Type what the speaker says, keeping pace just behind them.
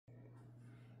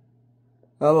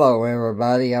Hello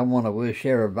everybody, I want to wish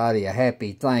everybody a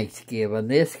happy Thanksgiving.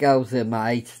 This goes in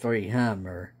my H3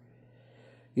 Hummer.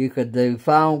 You could do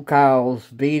phone calls,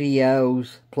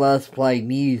 videos, plus play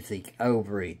music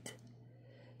over it.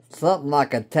 Something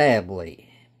like a tablet.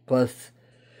 Plus,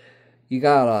 you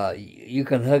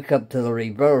can hook up to the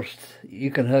reverse.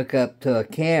 You can hook up to a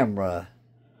camera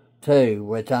too,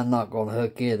 which I'm not going to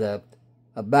hook it up.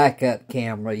 A backup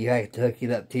camera, you have to hook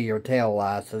it up to your tail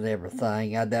lights and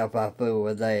everything. I doubt if I fool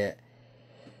with that.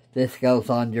 This goes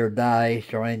on your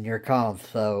dash or in your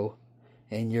console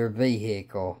in your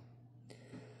vehicle.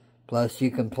 Plus you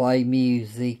can play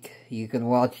music, you can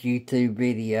watch YouTube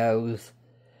videos,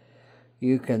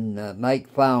 you can make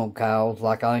phone calls,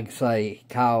 like I can say,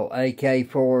 call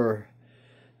AK4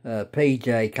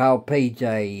 PJ, call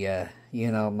PJ, you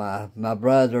know, my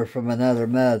brother from another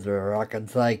mother, or I can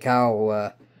say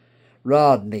call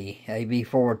Rodney,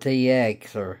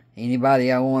 AB4TX, or anybody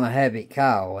I want to have it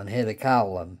call, and hit a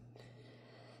call them.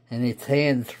 And it's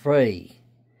hands-free.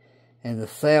 And the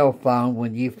cell phone,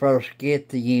 when you first get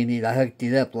the unit, I hooked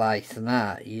it up last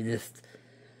night. You just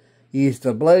use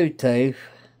the Bluetooth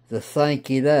to sync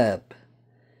it up.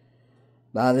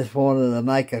 But I just wanted to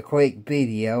make a quick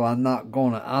video. I'm not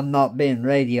been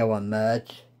radioing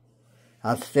much.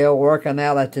 I'm still working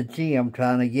out at the gym,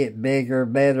 trying to get bigger,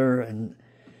 better, and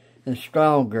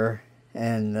stronger.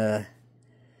 And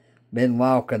been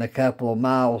walking a couple of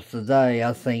miles today.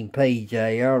 I seen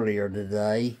PJ earlier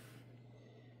today.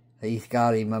 He's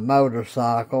got him a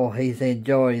motorcycle. He's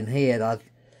enjoying it. I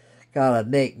got a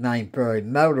nickname for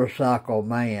him, Motorcycle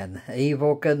Man.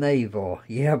 Evel Knievel.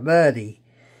 Yeah, buddy.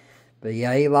 But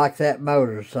yeah, he likes that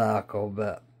motorcycle.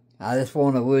 But I just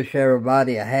want to wish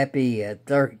everybody a happy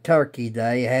Turkey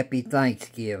Day, a happy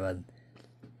Thanksgiving.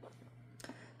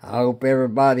 I hope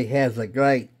everybody has a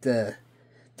great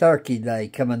Turkey Day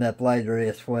coming up later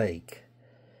this week.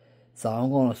 So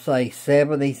I'm going to say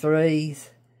 73s,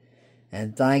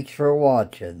 and thanks for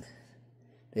watching.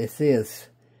 This is,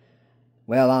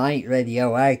 well, I ain't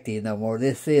radioactive no more.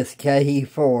 This is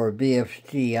KE4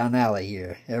 BFG. I'm out of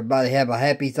here. Everybody have a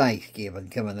happy Thanksgiving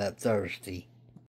coming up Thursday.